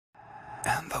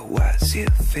And the words you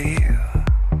feel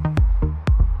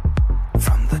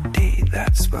from the deed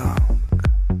that spoke,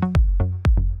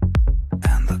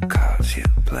 and the cards you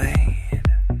played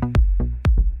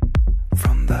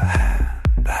from the hand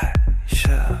that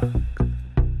shook,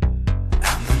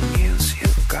 and the news you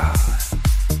got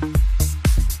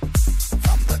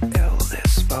from the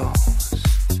ill-disposed,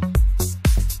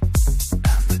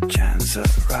 and the chance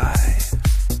arrived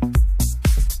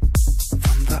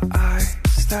from the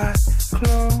eyes that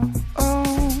close.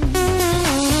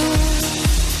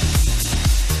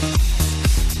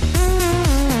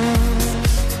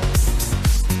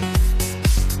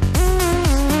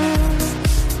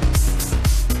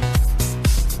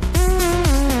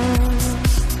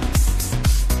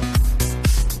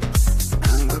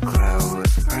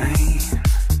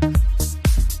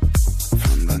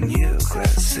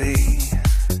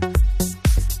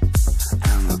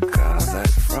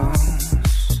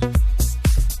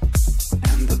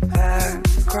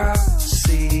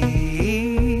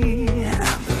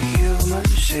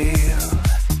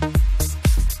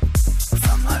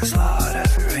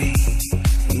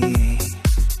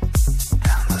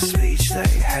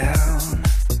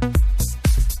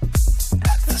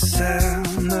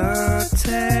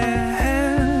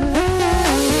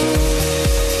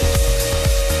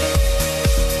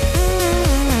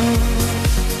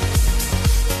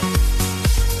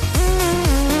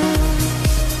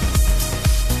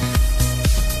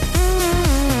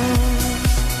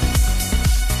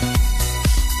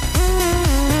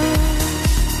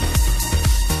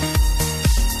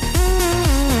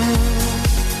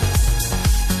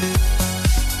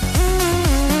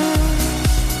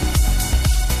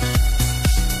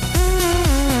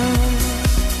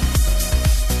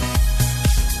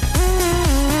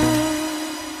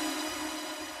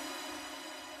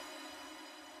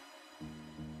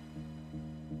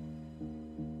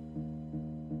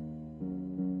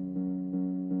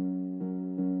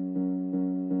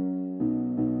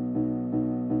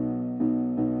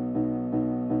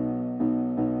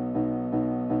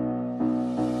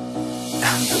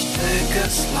 And the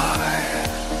biggest lie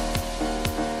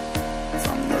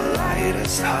from the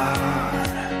lightest heart,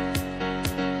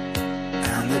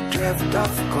 and the drift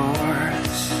of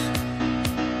course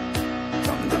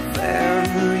from the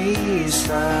very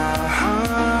start,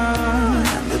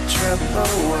 and the trip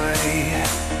away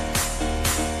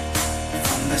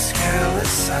from this careless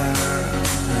sun,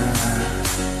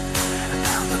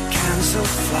 and the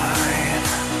cancelled flight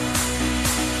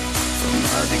from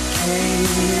a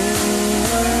decaying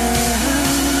world.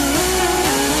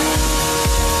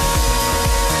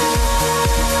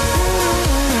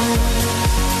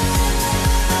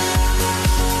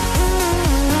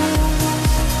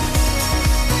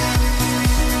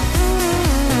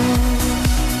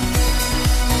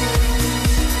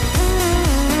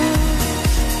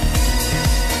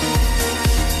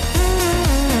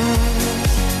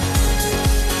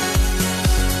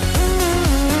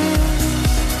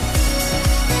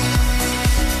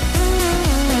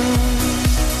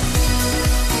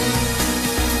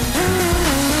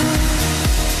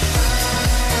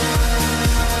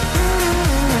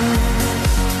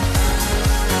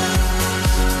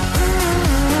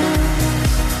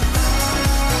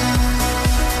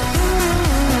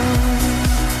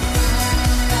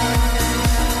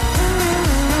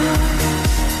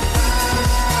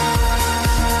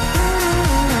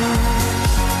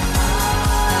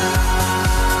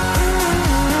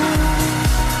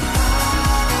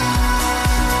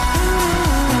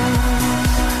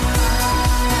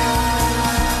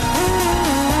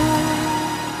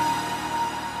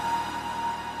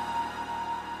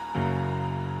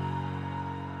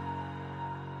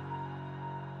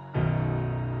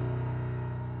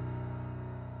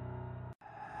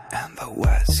 And the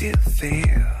words you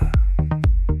feel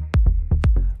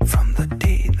from the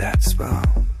deed that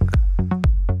spoke,